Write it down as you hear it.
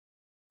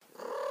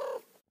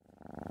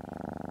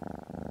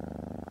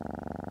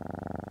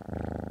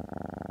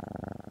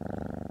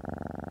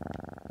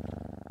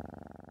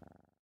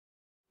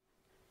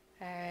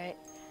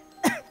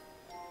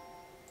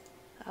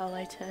I'd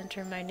like to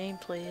enter my name,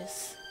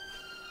 please.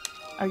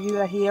 Are you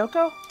a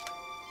Hiyoko?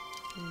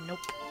 Nope.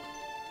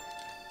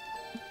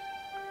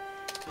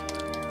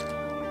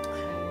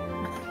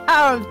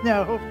 Oh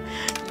no.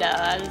 No,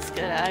 I'm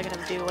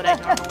gonna do what I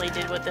normally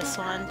did with this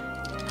one.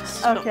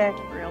 Just Okay.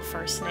 put real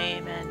first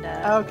name and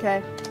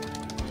Okay.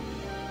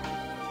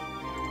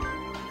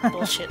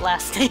 bullshit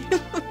last name.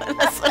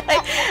 That's what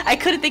I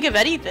couldn't think of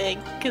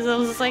anything because I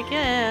was just like,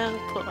 yeah,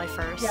 I'll put my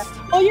first. Yeah.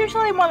 Well,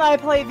 usually when I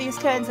play these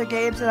kinds of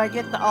games and I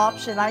get the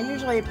option, I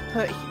usually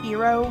put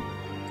hero.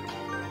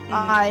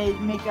 I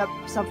make up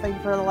something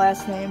for the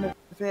last name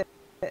if it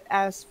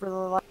asks for the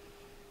last.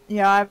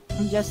 Yeah,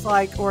 I'm just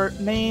like, or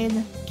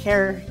main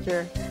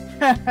character.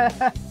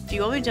 Do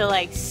you want me to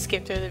like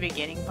skip through the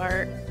beginning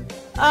part?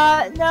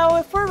 No,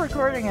 if we're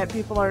recording it,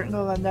 people aren't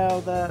gonna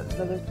know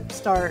the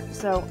start,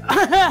 so.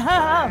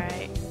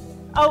 Alright.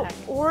 Oh,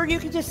 or you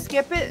could just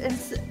skip it and,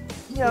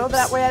 Oops.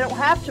 that way I don't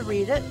have to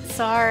read it.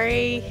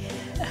 Sorry.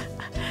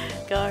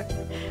 Go.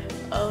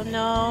 Oh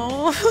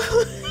no.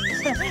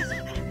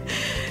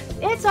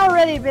 It's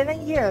already been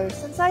a year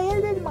since I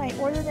ended my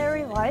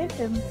ordinary life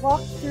and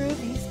walked through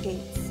these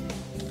gates.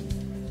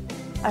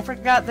 I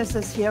forgot this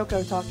is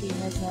Hiyoko talking,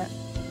 isn't it?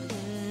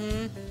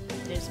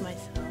 There's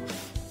myself.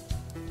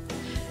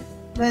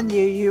 Then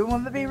you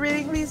want to be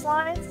reading these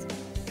lines?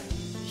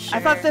 Sure. I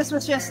thought this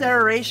was just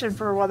narration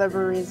for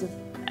whatever reason.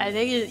 I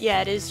think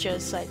it is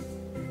just like.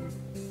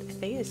 I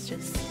think it's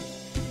just.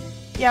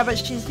 Yeah, but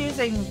she's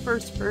using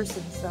first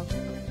person, so.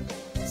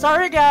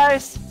 Sorry,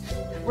 guys.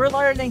 We're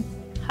learning.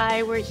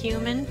 Hi, we're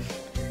human.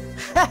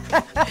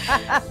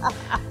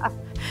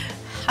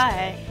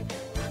 Hi.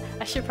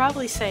 I should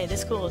probably say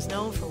this school is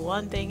known for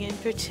one thing in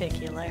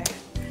particular.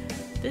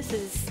 This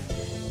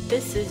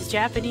is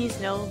Japanese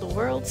known the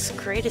world's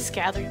greatest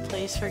gathering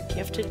place for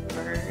gifted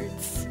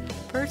birds.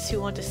 Birds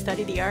who want to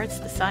study the arts,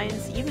 the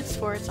science, even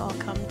sports all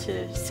come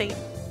to St.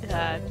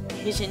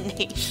 Pigeon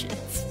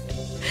Nations.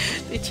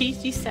 The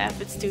teaching staff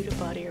and student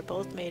body are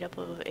both made up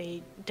of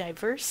a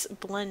diverse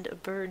blend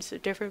of birds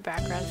of different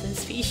backgrounds and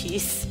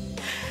species.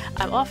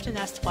 I'm often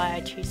asked why I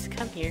choose to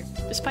come here,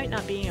 despite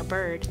not being a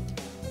bird.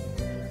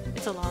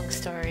 It's a long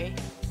story.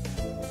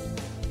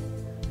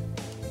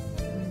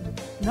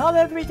 Not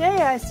every day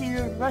I see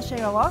you rushing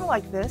along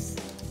like this.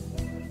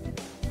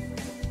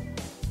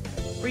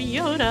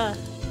 Ryota!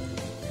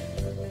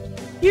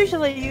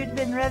 Usually you'd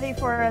been ready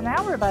for an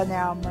hour by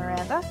now,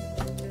 Miranda.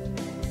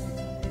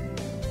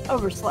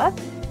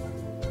 Overslept?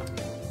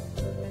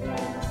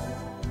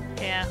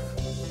 Yeah.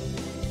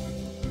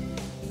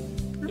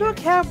 Look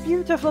how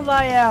beautiful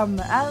I am!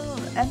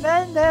 And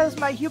then there's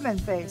my human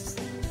face.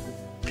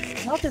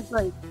 Not as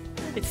like...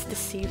 It's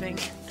deceiving.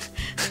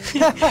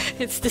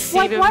 It's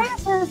deceiving. Like, why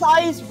is his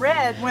eyes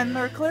red when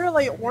they're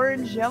clearly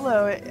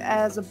orange-yellow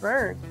as a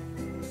bird?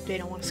 They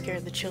don't want to scare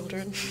the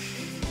children.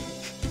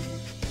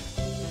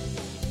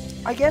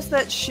 I guess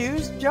that's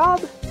Shu's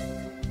job?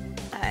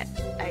 I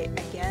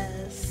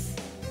guess.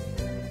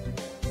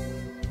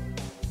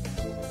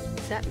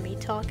 Is that me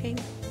talking?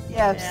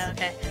 Yes. Yeah,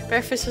 okay.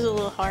 Breakfast was a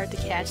little hard to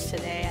catch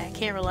today. I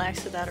can't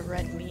relax without a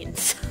red meat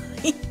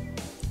inside.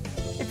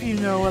 If you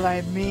know what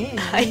I mean.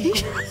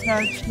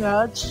 Nudge,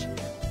 nudge.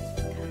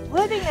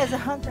 Living as a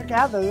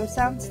hunter-gatherer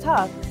sounds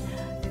tough.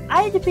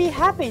 I'd be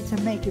happy to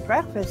make you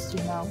breakfast,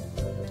 you know.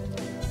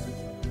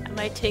 I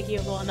might take you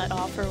up on that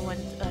offer when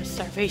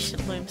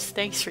starvation looms.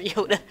 Thanks,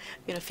 Ryota. You're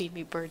gonna feed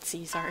me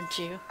birdseeds, aren't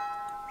you?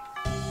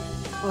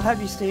 Well,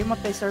 have you seen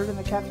what they serve in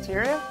the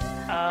cafeteria?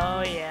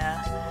 Oh,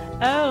 yeah.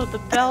 Oh, the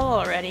bell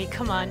already.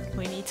 Come on,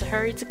 we need to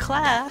hurry to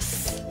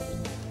class.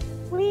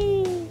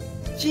 Whee!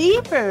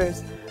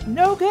 Jeepers!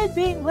 No good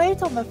being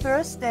late on the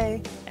first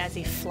day. As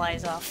he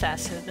flies off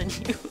faster than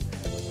you.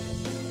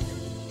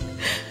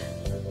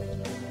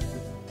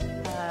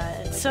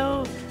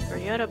 So,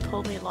 Ryota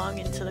pulled me along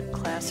into the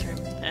classroom,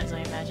 as I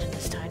imagined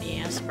this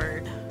tiny-ass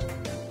bird.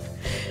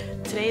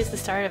 Today is the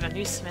start of a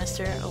new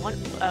semester.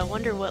 I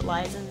wonder what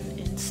lies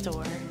in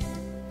store.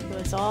 It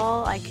was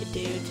all I could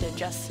do to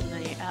adjust to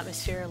the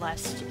atmosphere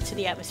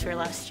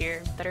last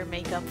year. Better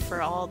make up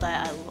for all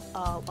that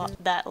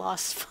that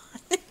lost fun.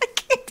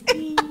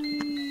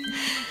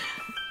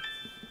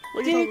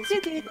 Look at all those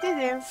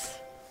kids.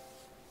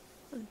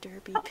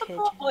 Derby pigeon.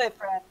 Hatoful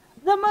Boyfriend,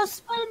 the most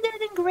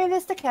splendid and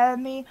greatest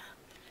academy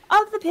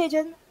of the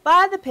pigeon,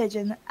 by the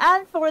pigeon,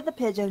 and for the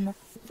pigeon,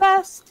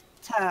 first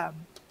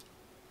term.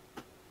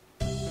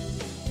 I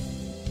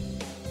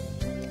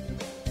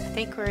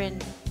think we're in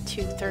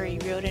 230.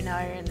 Ryota and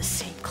I are in the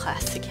same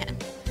class again.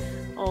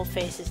 Old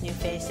faces, new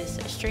faces.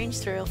 A strange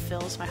thrill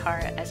fills my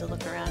heart as I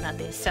look around at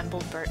the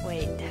assembled bird.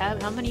 Wait,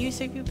 how many years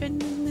have you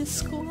been in this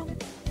school?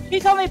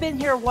 She's only been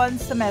here one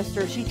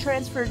semester. She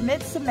transferred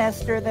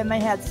mid-semester, then they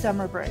had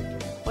summer break.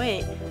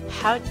 Wait,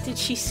 how did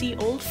she see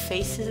old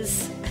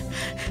faces?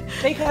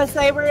 Because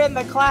they were in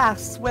the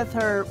class with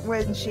her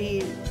when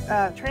she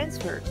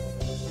transferred.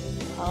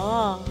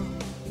 Oh.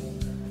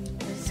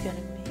 This is gonna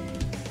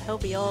be...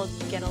 Hope we all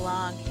get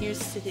along.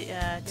 Here's to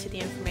the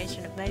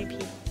information of many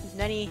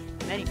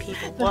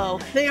people. Whoa.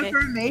 The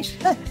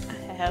information?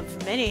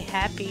 have many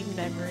happy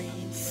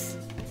memories.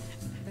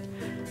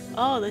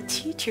 Oh, the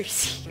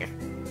teacher's here.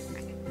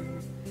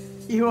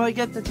 You want to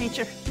get the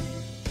teacher?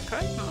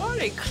 Good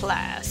morning,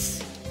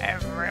 class,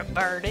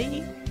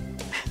 everybody.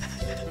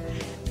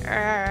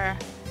 I'm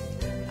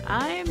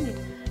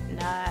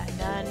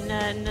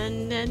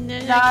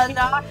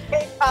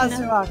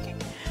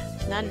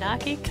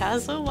Nanaki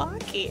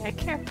Kazuaki. I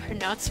can't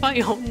pronounce my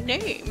own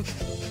name.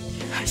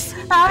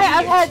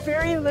 I've had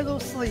very little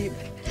sleep.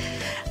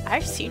 I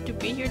seem to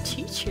be your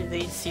teacher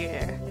this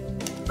year.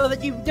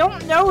 But you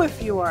don't know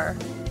if you are.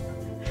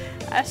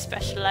 I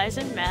specialize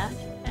in math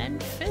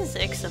and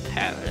physics,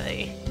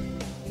 apparently.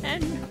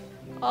 And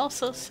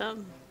also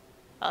some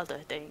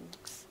other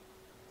things.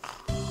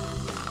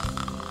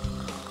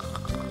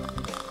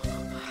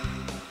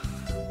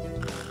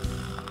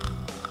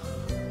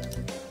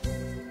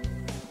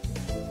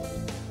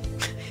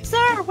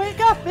 Sir, wake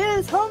up! It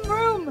is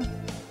homeroom!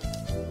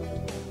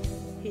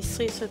 He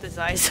sleeps with his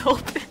eyes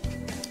open.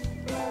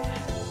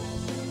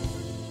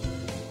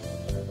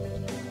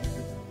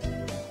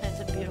 That's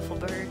a beautiful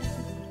bird.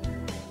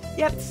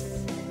 Yep.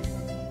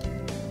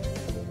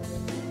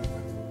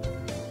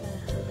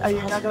 Are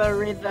you not gonna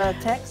read the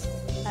text?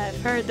 I've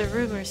heard the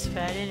rumors,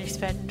 but I didn't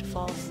expect him to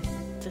fall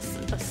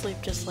asleep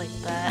just like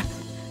that.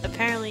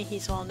 Apparently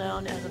he's well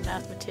known as a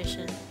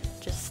mathematician.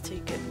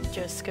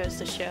 Just goes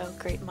to show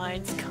great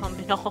minds come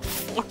in all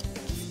forms.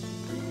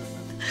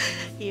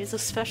 He is a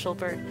special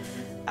bird.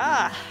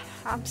 Ah,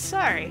 I'm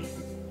sorry.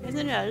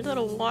 Isn't it a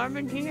little warm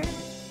in here?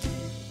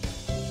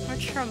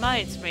 Which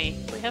reminds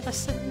me, we have a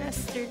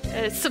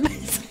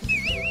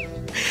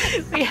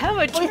we have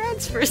a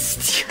transfer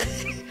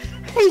student.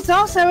 He's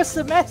also a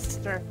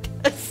semester.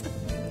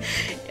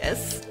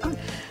 Yes.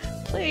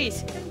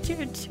 Please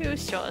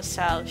introduce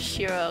yourself,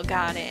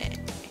 Shirogane.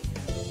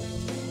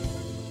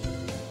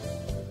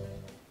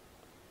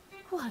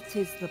 What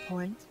is the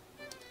point?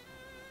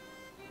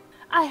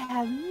 I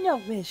have no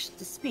wish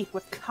to speak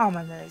with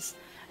commoners.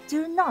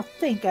 Do not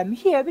think I'm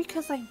here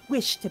because I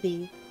wish to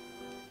be.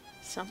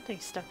 Something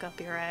stuck up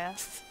your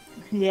ass.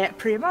 Yeah,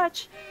 pretty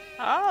much.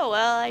 Oh,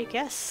 well, I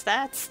guess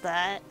that's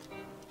that.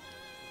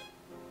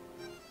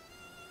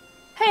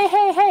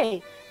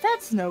 Hey,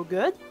 that's no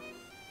good.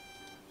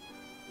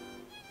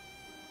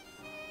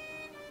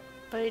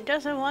 But he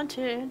doesn't want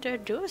to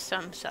introduce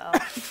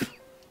himself.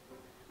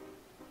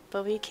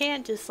 But we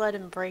can't just let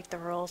him break the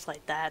rules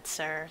like that,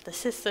 sir. The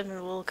system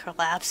will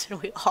collapse and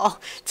we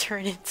all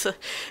turn into...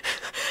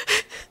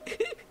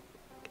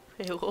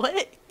 Wait,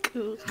 what?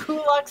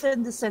 Kulaks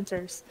and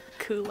dissenters.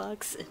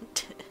 Kulaks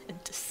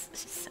and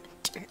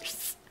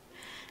dissenters.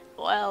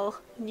 Well,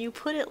 when you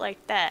put it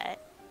like that,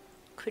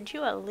 could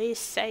you at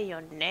least say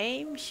your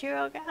name,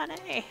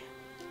 Shirogane?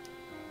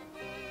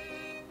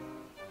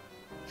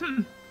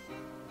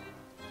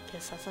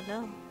 Guess that's a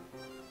no.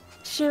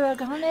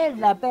 Shirogane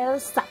la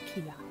belle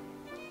Sakia.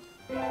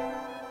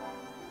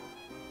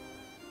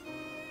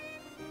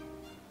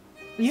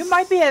 You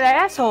might be an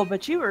asshole,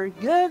 but you are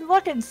good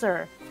looking,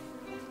 sir.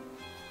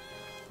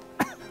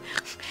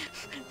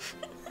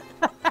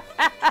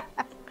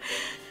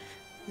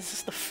 This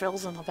is the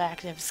frills on the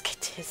back and just get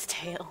to his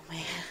tail,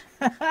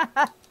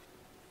 man.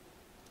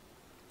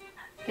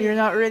 You're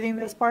not reading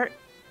this part?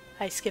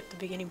 I skipped the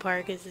beginning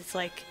part because it's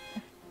like,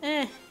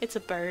 it's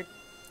a bird.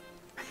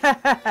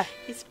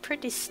 He's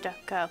pretty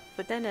stuck up,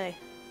 but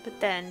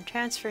then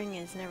transferring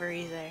is never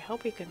easy. I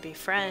hope we could be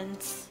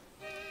friends.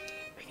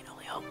 We can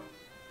only hope.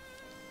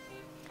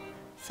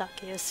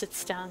 Sakia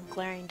sits down,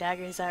 glaring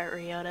daggers at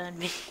Ryota and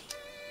me.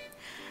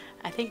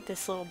 I think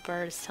this little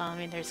bird is telling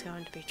me there's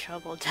going to be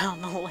trouble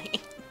down the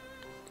lane.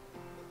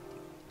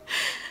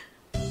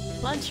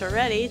 Lunch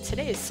already?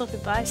 Today is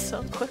slipping by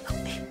so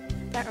quickly.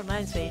 That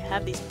reminds me, I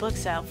have these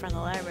books out from the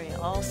library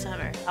all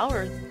summer. I'll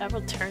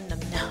return them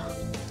now.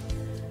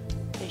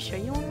 Are you sure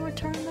you want to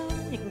return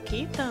them? You can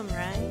keep them,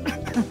 right?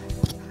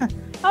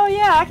 Oh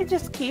yeah, I can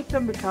just keep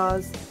them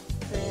because...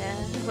 Yeah,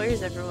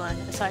 where's everyone?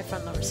 Aside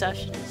from the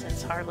receptionist,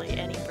 there's hardly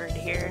any bird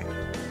here.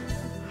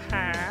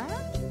 Huh?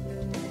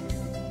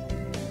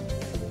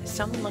 Is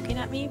someone looking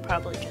at me?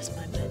 Probably just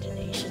my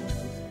imagination.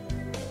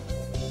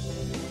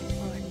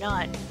 Or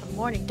not. A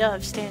mourning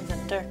dove stands in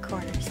a dark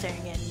corner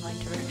staring in my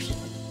direction.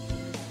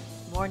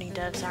 Mourning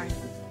doves aren't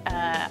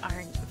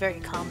very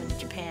common in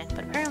Japan,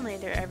 but apparently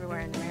they're everywhere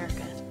in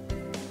America.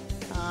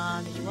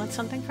 Did you want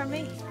something from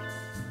me?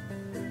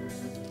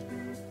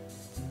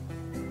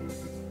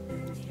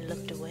 He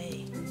looked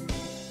away.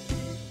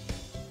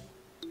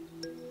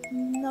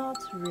 Not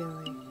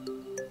really.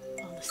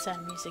 Oh, the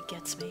sad music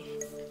gets me.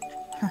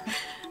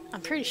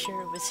 I'm pretty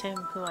sure it was him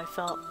who I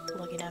felt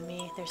looking at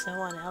me. There's no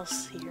one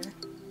else here.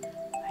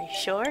 Are you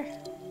sure?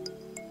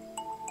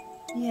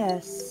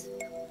 Yes.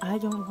 I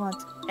don't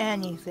want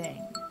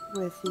anything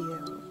with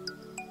you.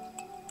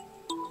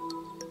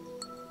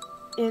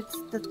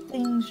 It's the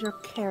things you're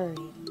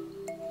carrying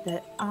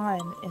that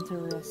I'm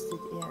interested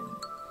in.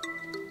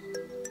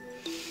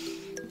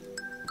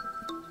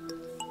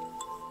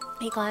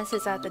 He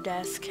glances at the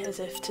desk as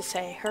if to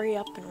say, hurry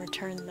up and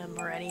return them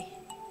already.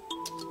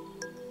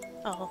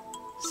 Oh,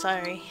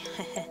 sorry.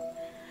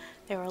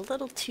 They were a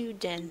little too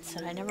dense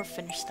and I never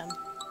finished them.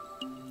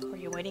 Were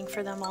you waiting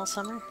for them all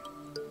summer?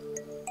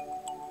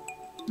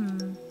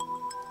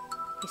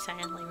 He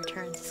silently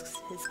returns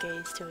his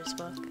gaze to his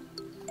book.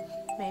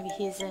 Maybe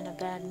he's in a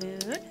bad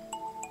mood.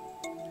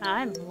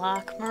 I'm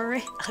Locke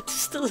Miranda.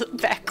 Just a little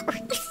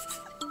backwards.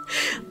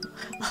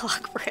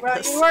 Locke Miranda.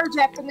 Well, you are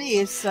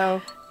Japanese,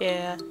 so...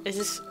 Yeah, it's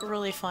just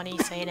really funny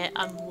saying it.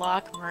 I'm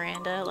Locke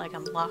Miranda, like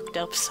I'm locked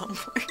up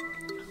somewhere.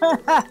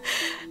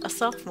 A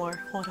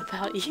sophomore. What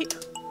about you?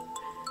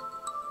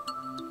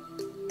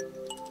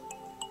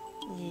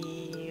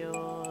 You're...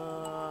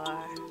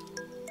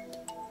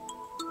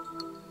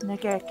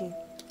 Nageki.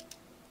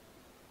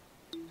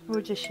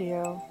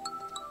 Fujishio.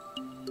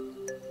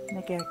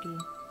 Nageki.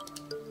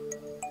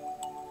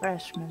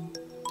 Freshman.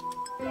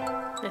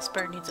 This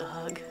bird needs a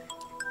hug.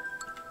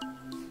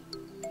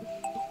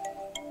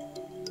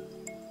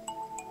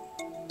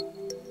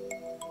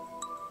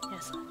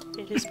 Yes,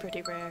 it is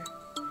pretty rare.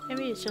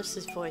 Maybe it's just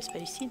his voice,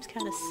 but he seems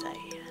kind of sad.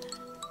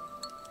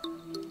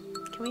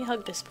 Can we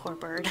hug this poor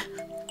bird?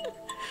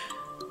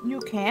 You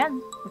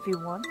can, if you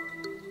want.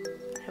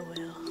 I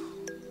will.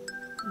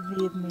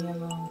 Leave me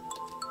alone.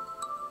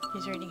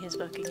 He's reading his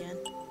book again.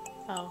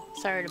 Oh,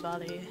 sorry to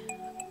bother you.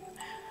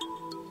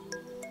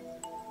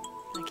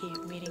 I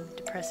keep meeting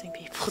depressing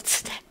people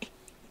today.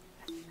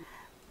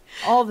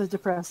 All the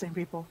depressing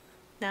people.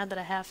 Now that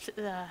I have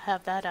to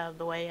have that out of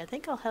the way, I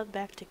think I'll head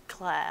back to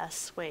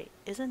class. Wait,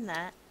 isn't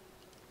that?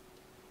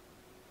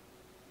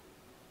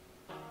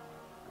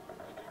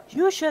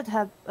 You should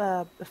have,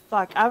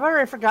 fuck, I've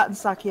already forgotten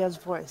Sakia's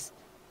voice.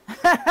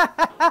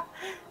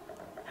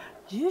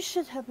 You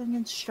should have been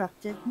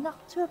instructed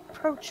not to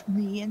approach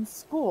me in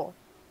school.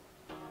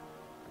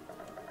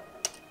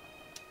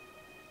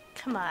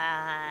 Come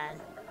on,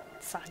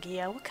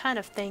 Sakia, what kind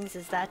of things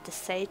is that to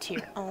say to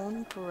your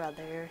own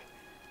brother?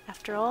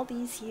 After all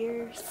these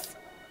years?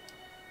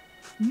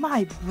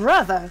 My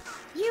brother?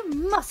 You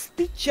must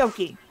be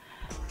joking.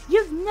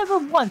 You've never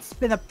once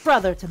been a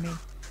brother to me.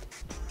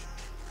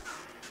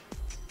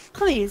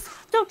 Please,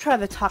 don't try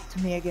to talk to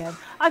me again.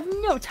 I've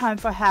no time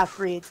for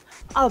half-breeds.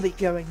 I'll be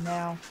going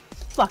now.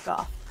 Fuck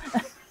off.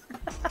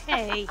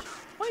 Hey,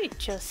 wait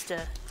just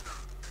a...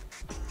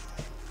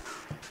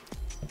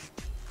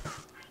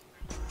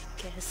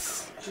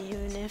 Guess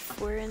even if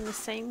we're in the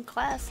same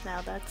class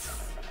now, that's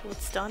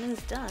what's done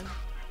is done.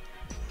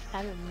 I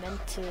haven't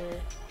meant to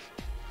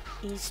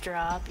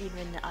eavesdrop,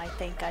 even I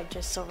think I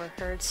just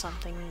overheard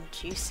something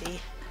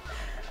juicy.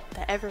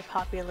 The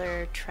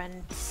ever-popular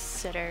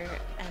trendsetter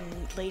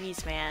and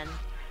ladies' man.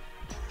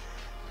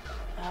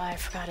 Oh, I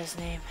forgot his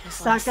name.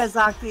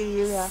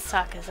 Sakazaki, yeah.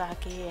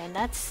 Sakazaki, and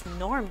that's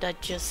Norm that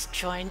just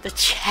joined the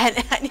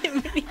chat. I didn't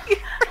even hear.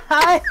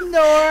 Hi,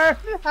 Norm.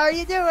 How are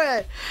you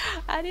doing?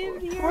 I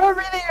didn't hear. We're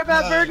reading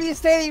about birdies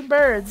dating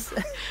birds.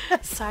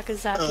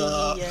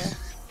 Sakazaki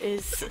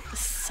is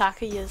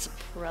Sakuya's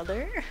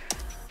brother.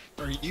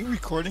 Are you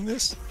recording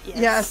this?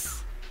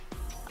 Yes.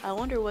 I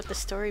wonder what the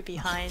story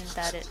behind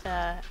that is.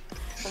 I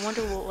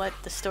wonder what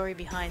the story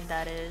behind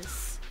that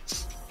is.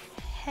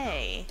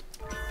 Hey.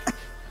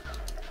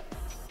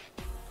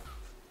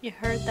 You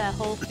heard that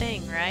whole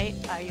thing, right?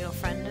 Are you a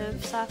friend of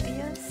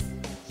Sakuya's?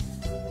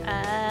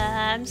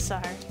 I'm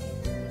sorry.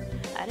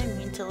 I didn't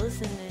mean to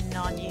listen in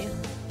on you.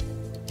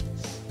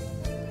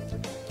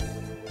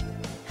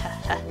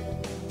 Haha,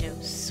 no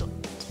sweat.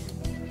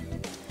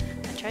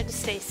 I tried to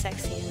stay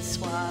sexy and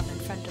suave in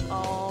front of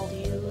all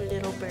you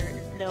little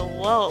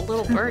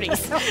little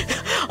birdies.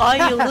 All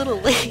you little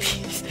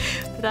ladies.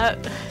 That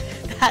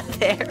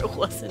there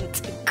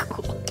wasn't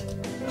cool.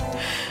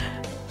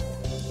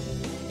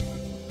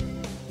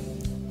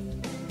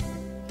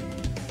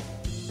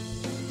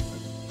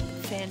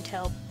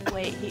 Fantail,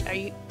 wait, are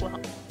you,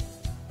 well,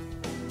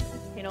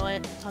 you know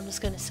what, I'm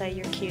just gonna say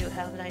you're cute,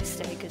 have a nice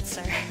day, good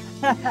sir.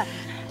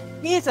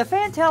 He's a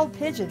fan-tailed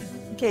pigeon,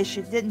 in case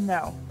you didn't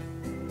know.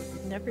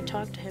 Never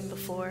talked to him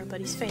before, but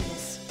he's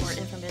famous, or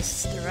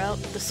infamous, throughout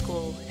the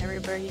school.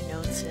 Everybody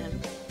knows him.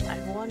 I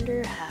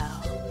wonder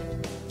how.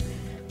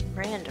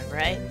 Miranda,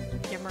 right?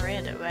 You're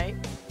Miranda, right?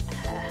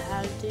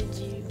 How did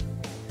you...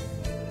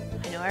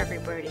 I know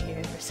everybody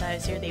here,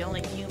 besides you're the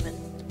only human.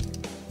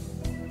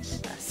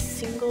 A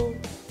single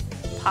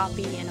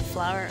poppy and a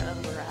flower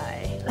of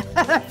rye.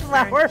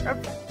 Flower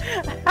of...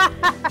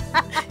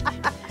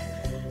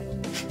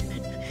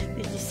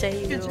 Did you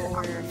say you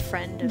were a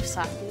friend of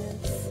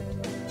Sakuya's?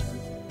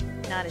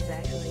 Not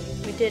exactly.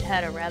 We did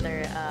had a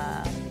rather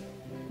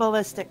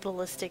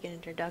ballistic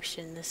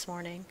introduction this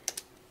morning.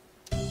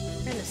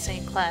 We're in the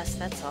same class,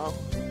 that's all.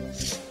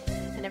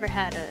 I never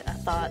had a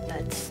thought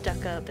that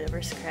stuck-up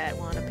aristocrat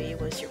wannabe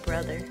was your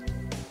brother.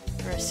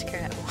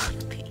 Aristocrat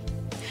wannabe.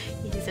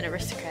 He's an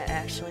aristocrat,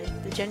 actually.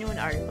 The genuine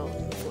article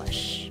in the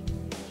flesh.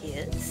 He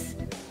is.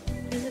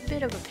 He's a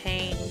bit of a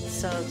pain,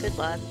 so good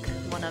luck,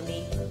 mon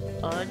ami.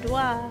 Au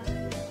revoir.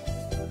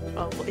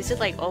 Oh, is it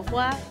like au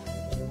revoir?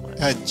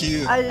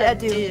 Adieu.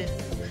 Adieu.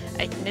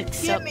 I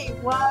mixed up. Give me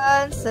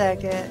 1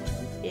 second.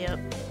 Yep.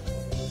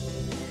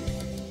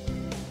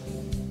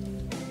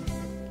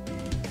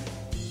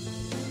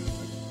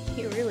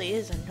 really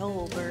is a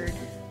noble bird.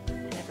 I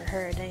never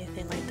heard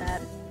anything like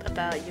that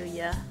about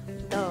Yuya,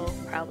 though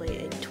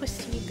probably a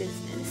twisty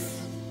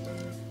business.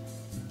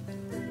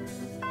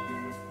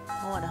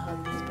 I want to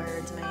hug these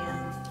birds,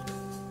 man.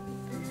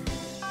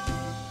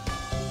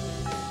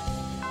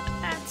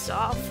 That's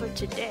all for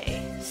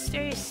today.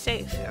 Stay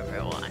safe,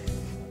 everyone.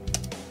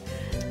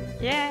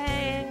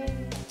 Yay!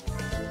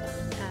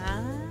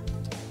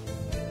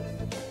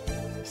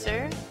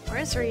 Sir,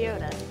 where's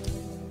Ryota?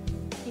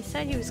 He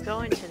said he was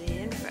going to the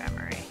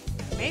infirmary.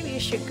 Maybe you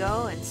should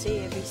go and see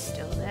if he's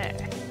still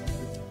there.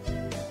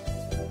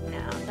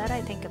 Now that I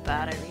think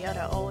about it,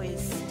 Ryota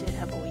always did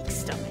have a weak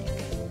stomach.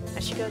 I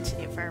should go to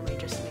the infirmary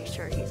just to make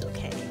sure he's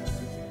okay.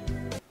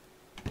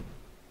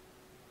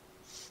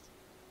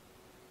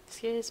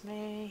 Excuse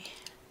me.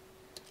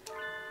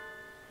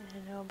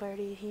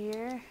 Nobody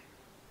here.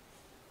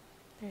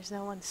 There's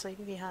no one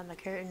sleeping behind the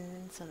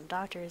curtains, and the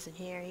doctor isn't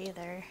here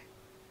either.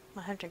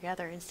 My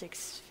hunter-gatherer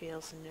instincts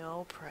feels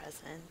no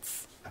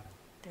presence.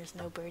 There's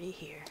no birdie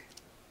here.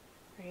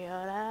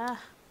 Ryota?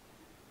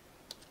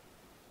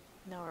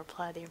 No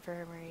reply, the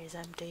infirmary is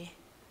empty.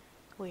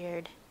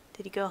 Weird.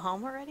 Did he go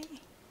home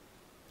already?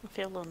 I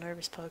feel a little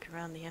nervous poking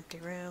around the empty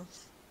room.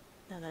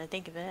 Now that I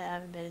think of it, I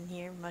haven't been in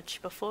here much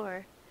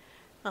before.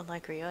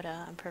 Unlike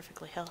Ryota, I'm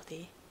perfectly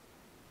healthy.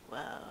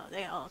 Well,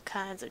 there are all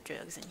kinds of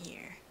drugs in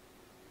here.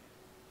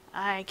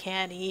 I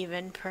can't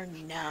even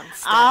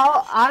pronounce them.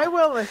 I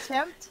will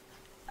attempt.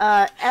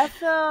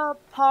 Ethyl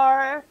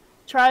par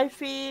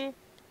triphy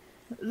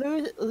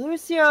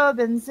Lucio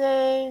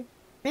benzene.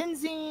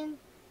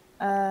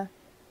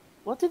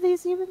 What do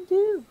these even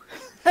do?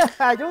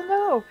 I don't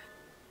know.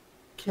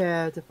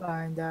 Care to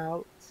find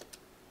out?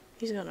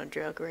 He's gonna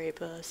drug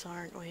rape us,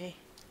 aren't we?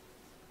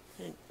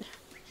 You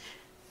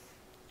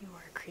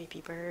are a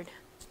creepy bird.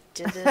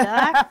 To the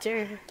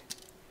doctor.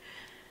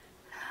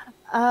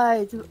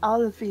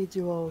 I'll feed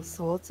you all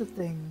sorts of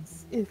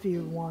things if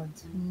you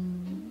want.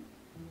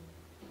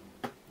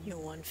 You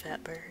one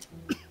fat bird.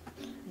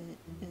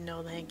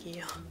 No, thank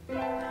you.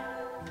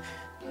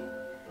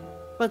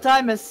 But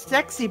I'm a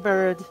sexy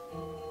bird.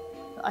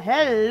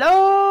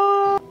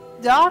 Hello,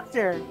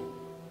 doctor.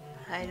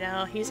 I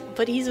know, he's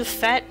a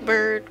fat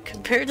bird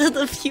compared to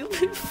the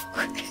human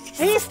forest.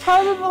 He's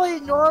probably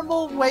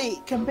normal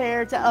weight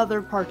compared to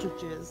other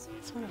partridges. I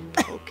just want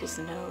to poke his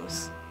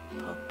nose.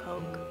 Poke,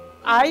 poke.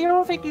 I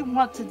don't think you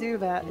want to do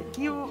that.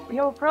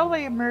 He'll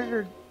probably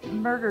murder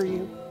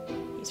you.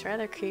 He's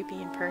rather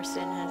creepy in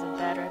person and has a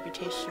bad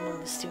reputation among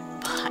the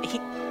student body.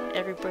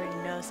 Everybody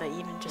knows that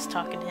even just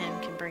talking to him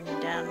can bring you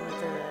down with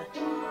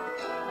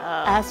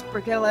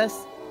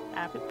Aspergillus.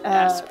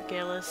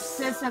 Aspergillus.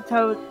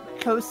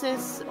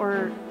 Cysticercosis,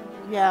 or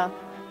yeah.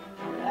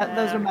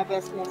 Those are my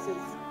best guesses.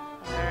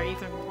 Or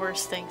even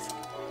worse things.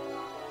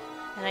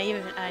 And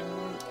I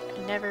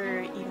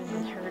never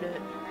even heard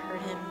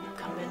him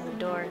come in the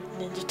door.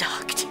 Ninja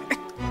Doctor.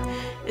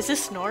 Is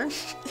this Norm?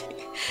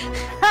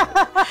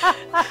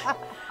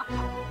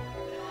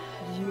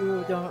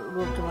 You don't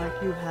look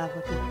like you have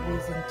a good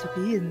reason to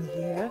be in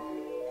here.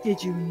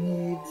 Did you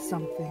need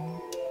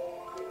something?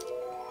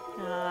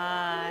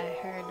 I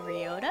heard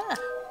Ryota.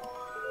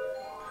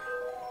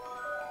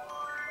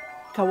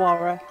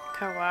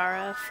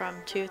 Kawara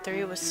from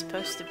 2-3 was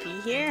supposed to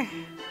be here.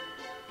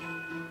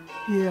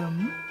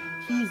 Him?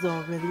 He's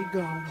already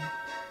gone.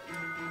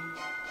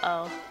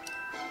 Oh.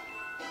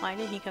 Why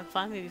didn't he come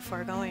find me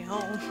before going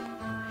home?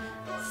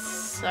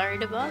 Sorry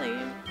to bother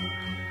you.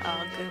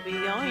 I'll go be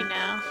going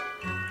now.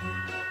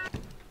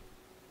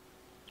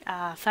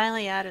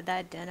 Finally out of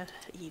that den of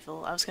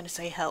evil. I was gonna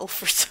say hell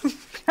for some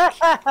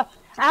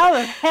Out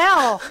of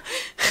hell!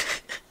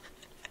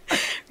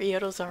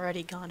 Ryoto's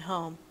already gone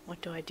home.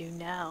 What do I do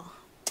now?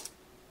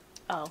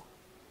 Oh.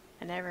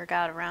 I never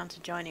got around to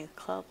joining a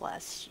club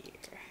last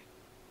year.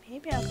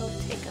 Maybe I'll go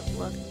take a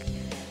look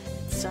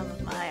at some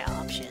of my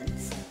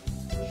options.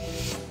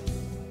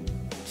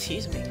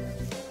 Excuse me.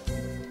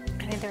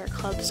 I think there are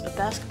clubs of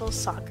basketball,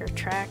 soccer,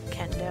 track,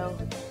 kendo,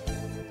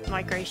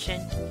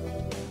 migration,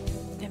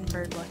 and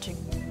bird watching.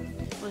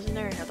 Wasn't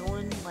there another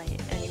one?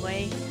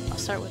 Anyway, I'll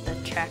start with the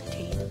track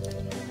team.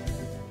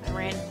 I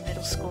ran in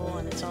middle school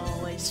and it's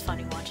always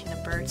funny watching the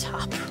birds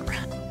hop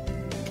around.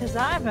 'Cause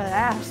I'm an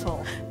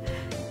asshole.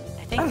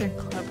 I think their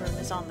club room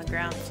is on the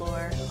ground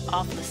floor,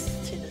 off to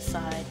the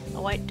side.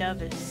 A white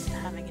dove is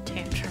having a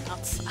tantrum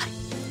outside.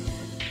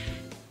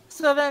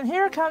 So then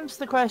here comes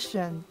the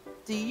question.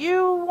 Do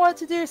you want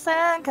to do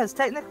sand? Because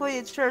technically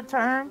it's your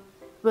turn,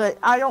 but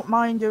I don't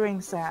mind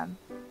doing sand.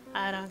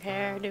 I don't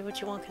care. Do what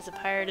you want because the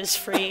pirate is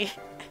free.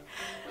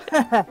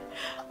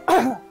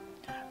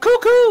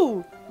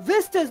 Cuckoo!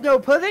 This does no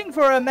pudding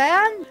for a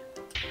man!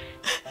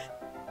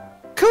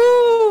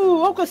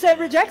 Coo! Uncle Sam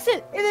rejects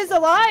it! It is a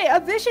lie! A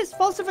vicious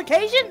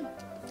falsification!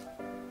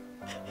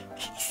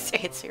 He's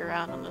dancing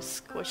around on a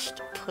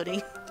squished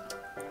pudding.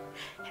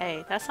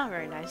 Hey, that's not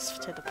very nice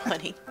to the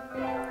pudding.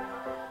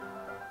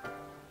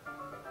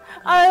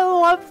 I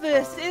love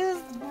this! It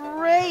is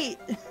great!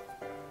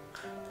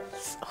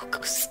 So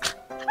gross.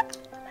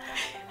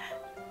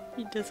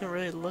 He doesn't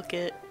really look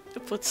it.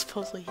 But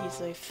supposedly he's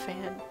a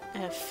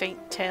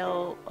faint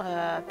tail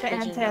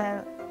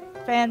pigeon.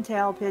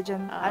 Fantail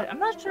pigeon. I'm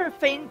not sure if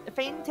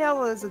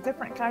fantail is a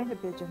different kind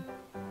of pigeon.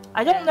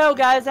 I don't know,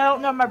 guys. I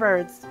don't know my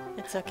birds.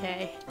 It's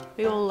okay.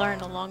 We will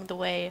learn along the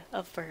way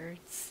of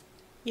birds.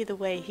 Either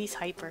way, he's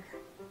hyper.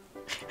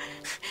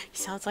 He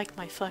sounds like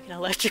my fucking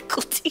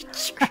electrical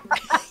teacher.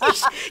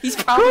 He's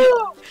probably...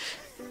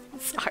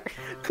 Sorry.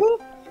 Cool.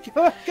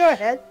 Go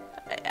ahead.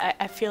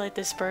 I feel like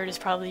this bird is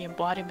probably the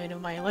embodiment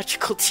of my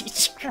electrical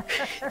teacher.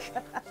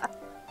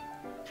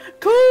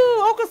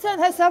 Cool! Oko-san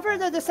has suffered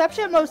a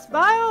deception most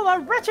vile, a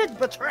wretched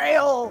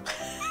betrayal!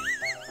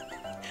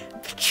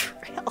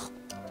 Betrayal?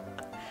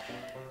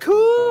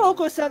 Cool!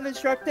 Oko-san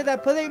instructed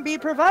that pudding be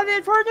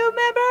provided for new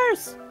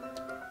members!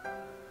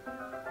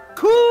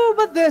 Cool,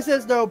 but this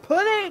is no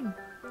pudding!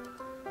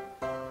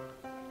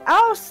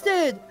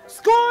 Ousted!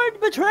 Scorned,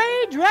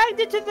 betrayed, dragged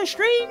into the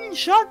street, and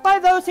shot by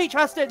those he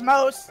trusted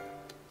most!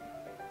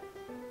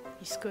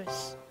 He's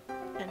squish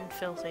and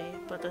filthy,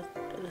 but the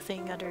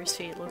thing under his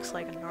feet looks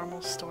like a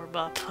normal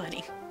store-bought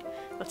pudding.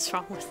 What's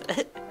wrong with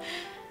it?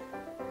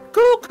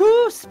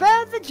 Cool,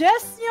 spare the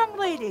jest, young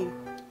lady!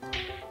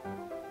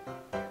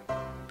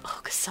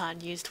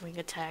 Oko-san used wing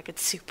attack and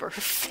super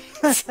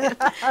offensive.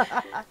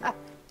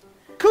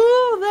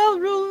 Cool, they'll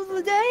rule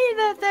the day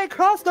that they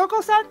crossed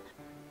Oko-san.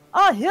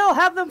 He'll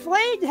have them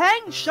flayed,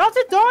 hanged, shot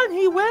at dawn,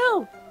 he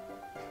will!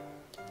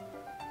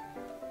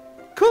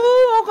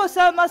 Cool,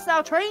 Oko-san must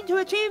now train to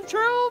achieve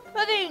true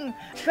pudding!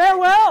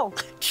 Farewell!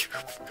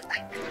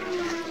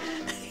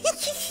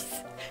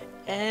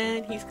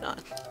 And he's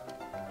gone.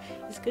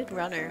 He's a good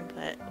runner,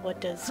 but what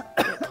does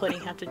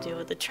pudding have to do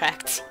with the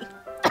track team?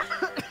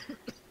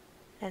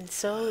 And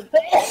so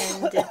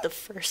ended the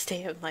first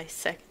day of my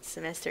second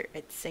semester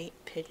at St.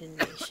 Pigeon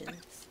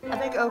Nations. I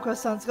think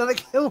Oko-san's gonna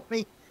kill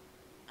me.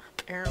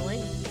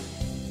 Apparently.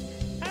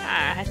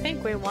 I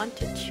think we want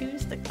to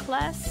choose the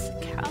class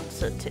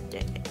council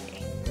today.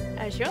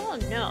 As you all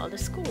know, the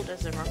school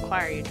doesn't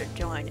require you to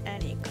join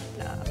any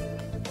club.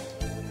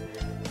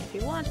 If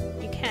you want,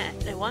 you can.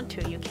 If you want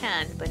to, you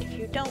can, but if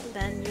you don't,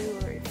 then you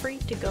are free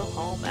to go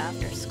home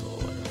after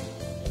school.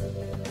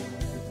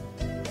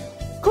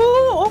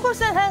 Cool!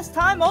 Oko-san has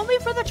time only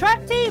for the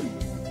track team!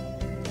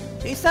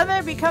 He's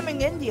suddenly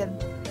becoming Indian.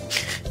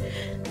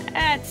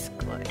 That's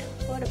good.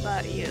 What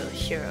about you,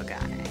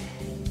 Shirogai?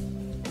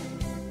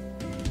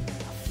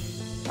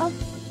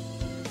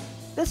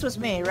 This was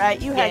me, right?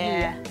 You had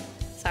you.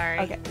 Sorry.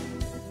 Okay.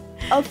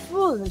 A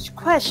foolish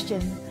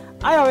question.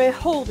 I already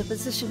hold a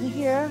position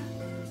here.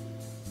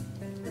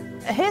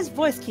 His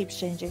voice keeps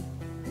changing.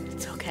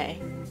 It's okay.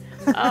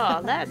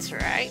 Oh, that's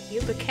right.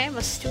 You became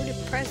a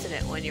student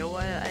president when you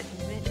were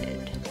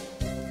admitted.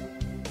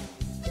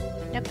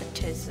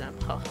 Nepotism.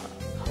 Ho ho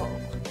ho.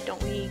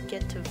 Don't we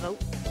get to vote?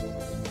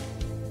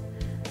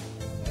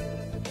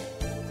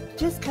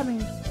 Just coming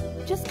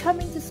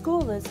to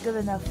school is good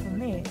enough for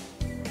me.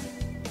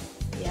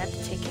 You have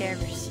to take care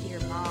of your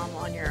mom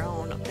on your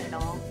own and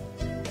all.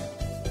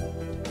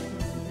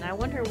 I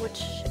wonder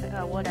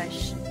what I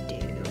should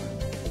do.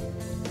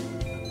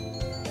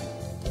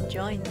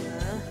 Join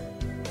the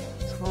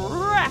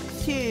track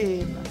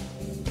team.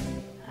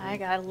 I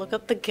gotta look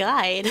up the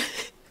guide.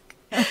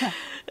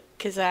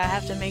 Because I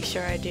have to make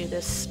sure I do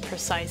this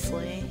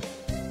precisely.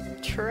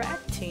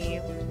 Track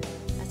team.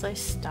 As I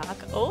stalk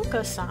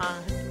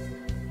Oko-san.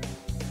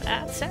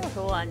 That's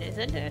everyone,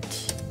 isn't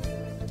it?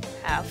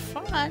 Have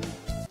fun.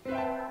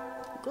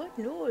 Good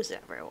news,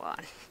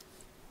 everyone.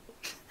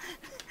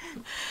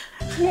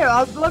 Here,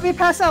 let me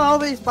pass out all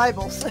these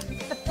Bibles.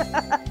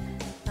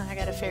 I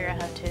gotta figure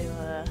out how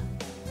to,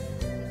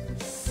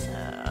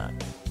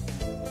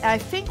 I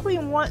think we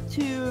want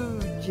to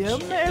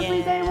gym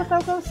every day with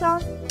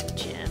Oko-san.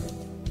 Gym.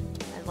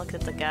 I looked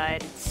at the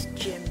guide. It's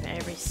gym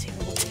every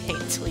single day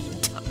until you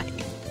die.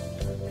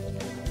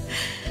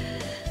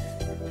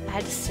 I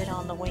had to sit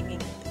on the wing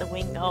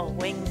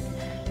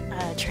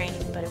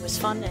training, but it was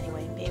fun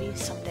anyway. Maybe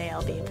someday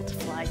I'll be able to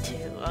fly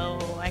too.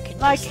 Oh, I can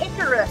like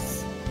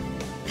Icarus.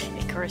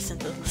 Icarus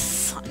into the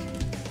sun.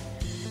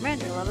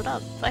 Commander leveled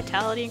up.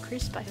 Vitality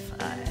increased by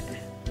 5. I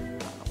don't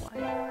know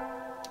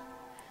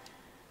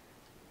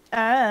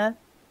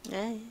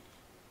why.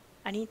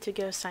 I need to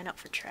go sign up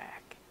for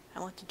track. I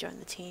want to join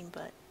the team,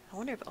 but I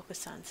wonder if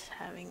Oko-san's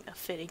having a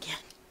fit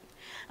again.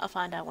 I'll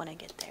find out when I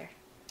get there.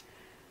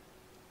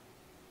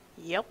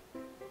 Yep.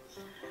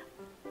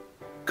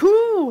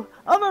 Cool!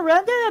 A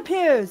Miranda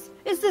appears!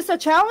 Is this a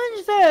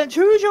challenge then?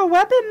 Choose your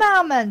weapon,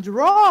 ma'am, and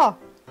draw!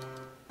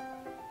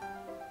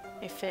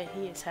 A fit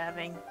he is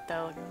having,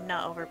 though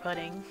not over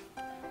pudding.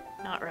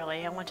 Not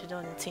really. I want to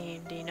join the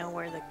team. Do you know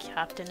where the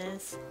captain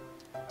is?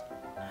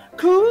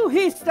 Cool!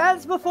 He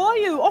stands before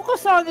you!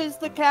 Oko-san is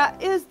the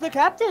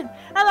captain,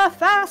 and a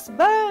fast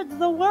bird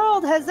the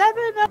world has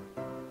ever known!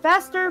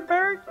 Faster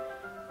bird?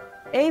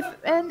 A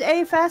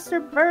faster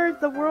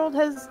bird the world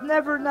has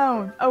never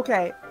known.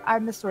 Okay, I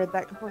misread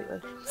that completely.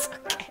 It's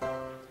okay.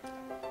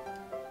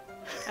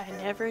 I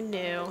never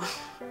knew.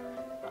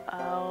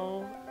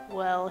 Oh,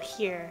 well,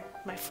 here.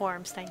 My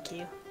forms, thank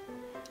you.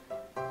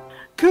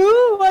 Cool!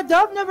 a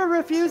dove never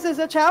refuses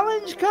a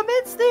challenge.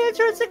 Commence the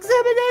entrance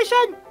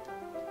examination.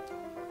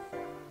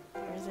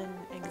 There's an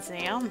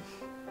exam.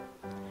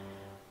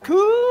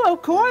 Cool,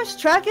 of course.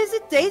 Track is a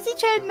daisy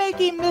chain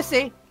making,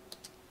 Missy.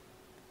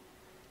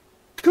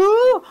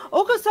 Cool,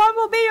 Oko-san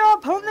will be your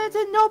opponent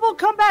in noble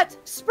combat,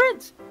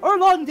 sprint, or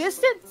long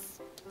distance.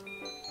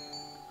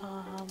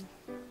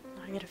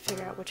 I gotta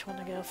figure out which one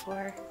to go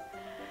for.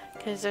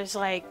 Because there's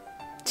like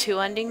 2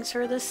 endings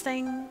for this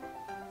thing.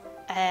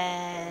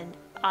 And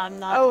I'm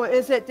not... Oh,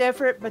 is it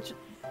different but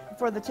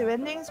for the 2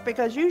 endings?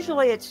 Because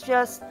usually it's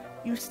just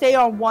you stay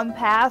on one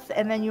path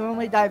and then you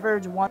only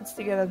diverge once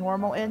to get a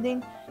normal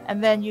ending.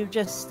 And then you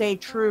just stay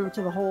true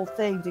to the whole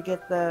thing to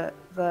get the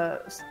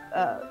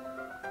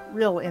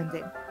real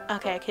ending.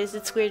 Okay, because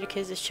it's weird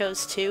because it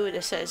shows 2.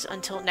 It says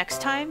until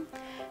next time.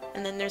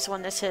 And then there's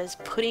one that says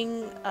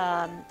Pudding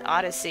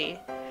Odyssey.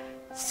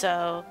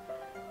 So...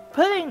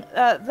 Pudding,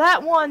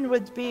 that one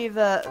would be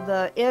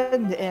the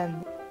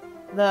end.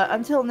 The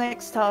until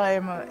next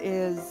time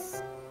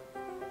is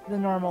the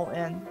normal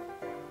end.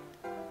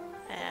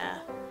 Yeah.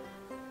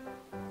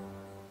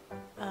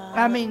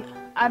 I mean,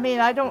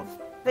 I don't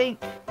think...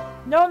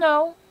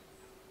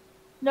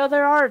 No,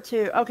 there are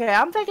 2. Okay,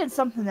 I'm thinking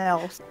something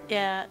else.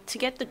 Yeah, to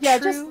get the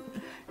true,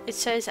 it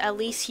says at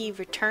least he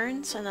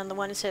returns, and then the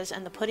one that says,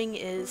 and the pudding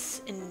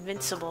is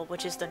invincible,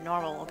 which is the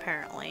normal,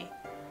 apparently.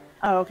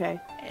 Oh, okay.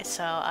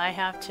 So I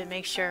have to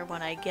make sure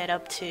when I get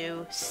up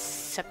to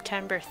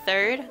September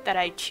 3rd that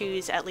I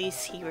choose at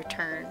least he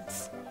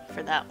returns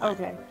for that one.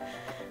 Okay.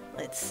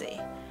 Let's see.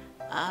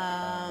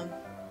 I'm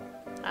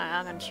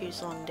gonna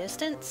choose long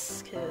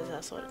distance, because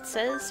that's what it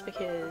says,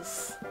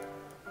 because...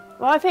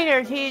 Well, I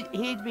figured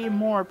he'd be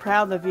more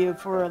proud of you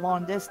for a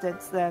long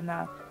distance than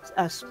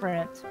a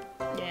sprint.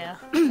 Yeah.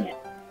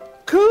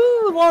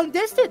 Cool, long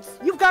distance!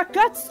 You've got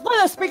guts! Let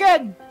us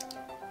begin!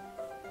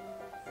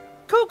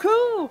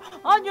 Cool!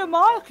 On your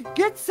mark,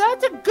 get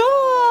set,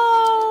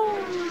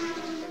 go!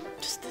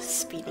 Just the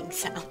speeding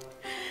sound.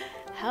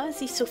 How is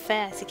he so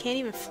fast? He can't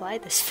even fly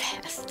this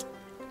fast.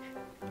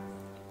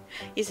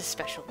 He's a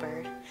special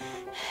bird.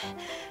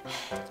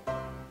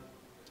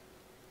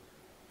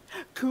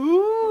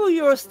 Cool,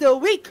 you're still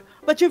weak,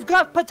 but you've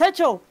got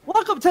potential.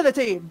 Welcome to the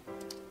team.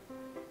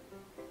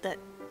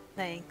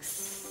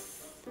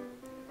 Thanks.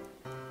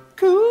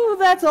 Cool,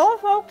 that's all,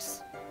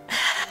 folks.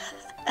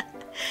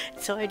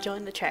 So I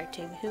joined the track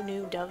team. Who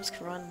knew doves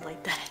could run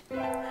like that?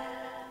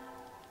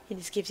 He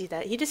just gives you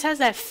that. He just has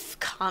that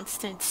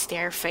constant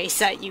stare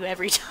face at you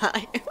every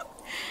time.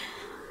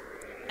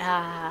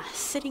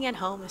 Sitting at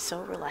home is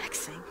so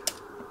relaxing.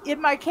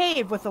 In my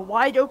cave with a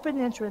wide open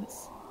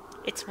entrance.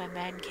 It's my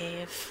man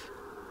cave.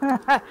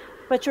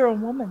 But you're a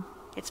woman.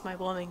 It's my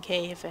woman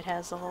cave. It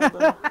has all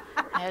the...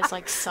 it has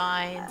like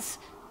signs.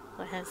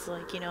 It has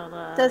like, you know,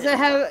 the... Does it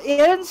have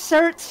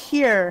insert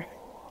here?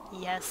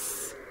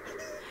 Yes.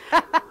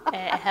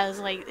 It has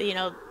like, you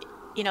know,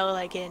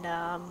 like in,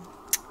 I'm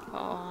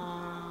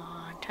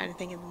trying to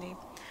think of the name.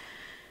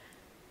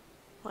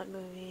 What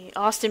movie?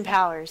 Austin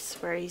Powers,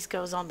 where he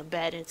goes on the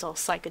bed and it's all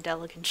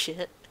psychedelic and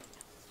shit.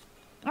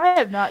 I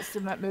have not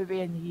seen that movie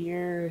in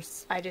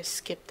years. I just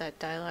skipped that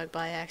dialogue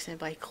by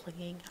accident by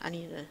clicking. I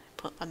need to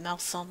put my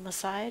mouse on the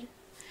side.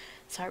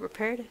 So I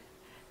prepared.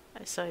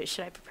 So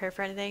should I prepare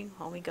for anything?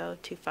 When we go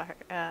too far,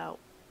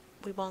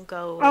 we won't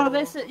go...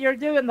 Oh, you're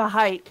doing the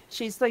hike.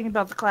 She's thinking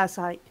about the class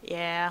hike.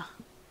 Yeah.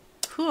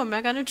 Who am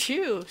I gonna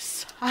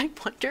choose? I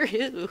wonder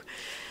who.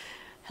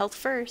 Health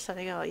first. I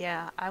think, oh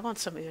yeah, I want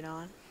some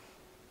udon.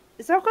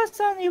 Is our class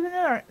not even in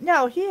our...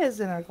 No, he is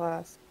in our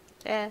class.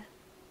 Yeah.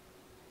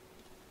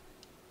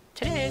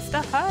 Today's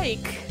the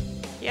hike!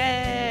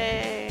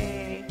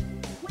 Yay!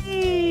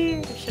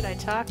 Whee! Who should I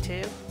talk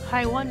to?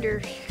 I wonder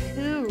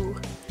who.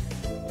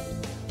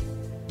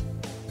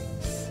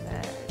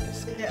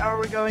 Are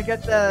we going to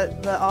get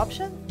the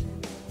option?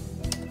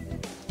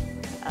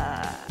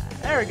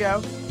 There we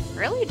go.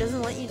 Really? It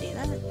doesn't let you do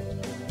that?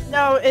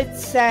 No,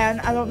 it's San.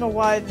 I don't know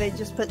why they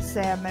just put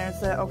Sam there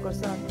instead of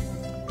Oko-san.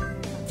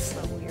 That's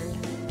so weird.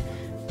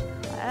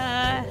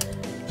 I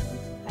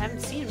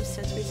haven't seen him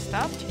since we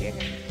stopped here.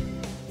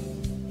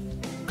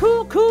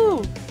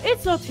 Cool!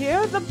 It's not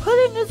here! The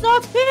pudding is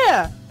not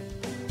here!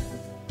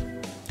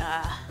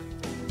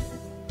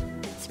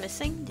 It's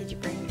missing? Did you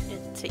bring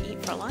it to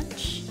eat for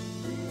lunch?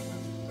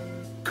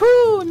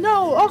 Cool!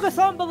 No!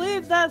 Oko-san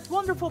believed that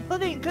wonderful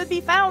pudding could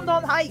be found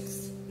on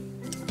hikes!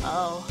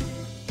 Oh.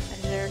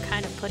 Is there a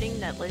kind of pudding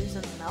that lives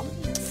in the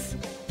mountains?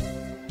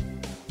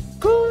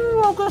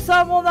 Cool!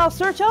 Oko-san will now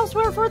search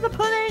elsewhere for the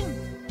pudding!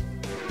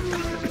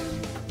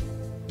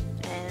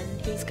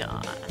 And he's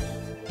gone.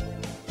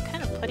 What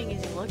kind of pudding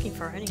is he looking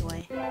for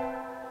anyway?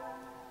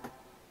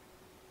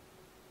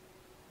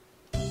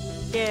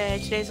 Yeah,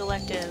 today's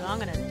elective. I'm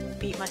gonna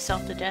beat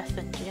myself to death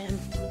in gym.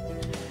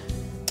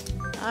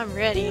 I'm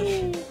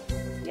ready.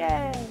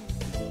 Yay!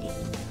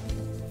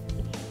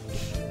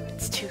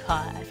 It's too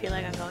hot. I feel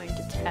like I'm going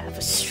to have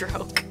a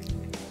stroke.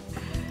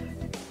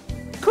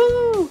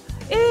 Cool!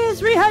 It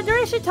is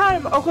rehydration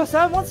time!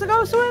 Oko-san wants to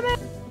go swimming!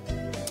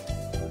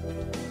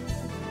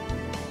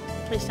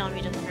 Please tell me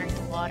he doesn't drink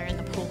the water in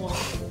the pool.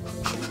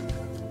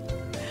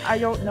 I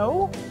don't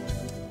know.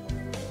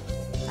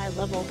 I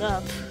leveled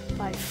up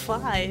by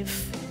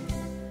 5.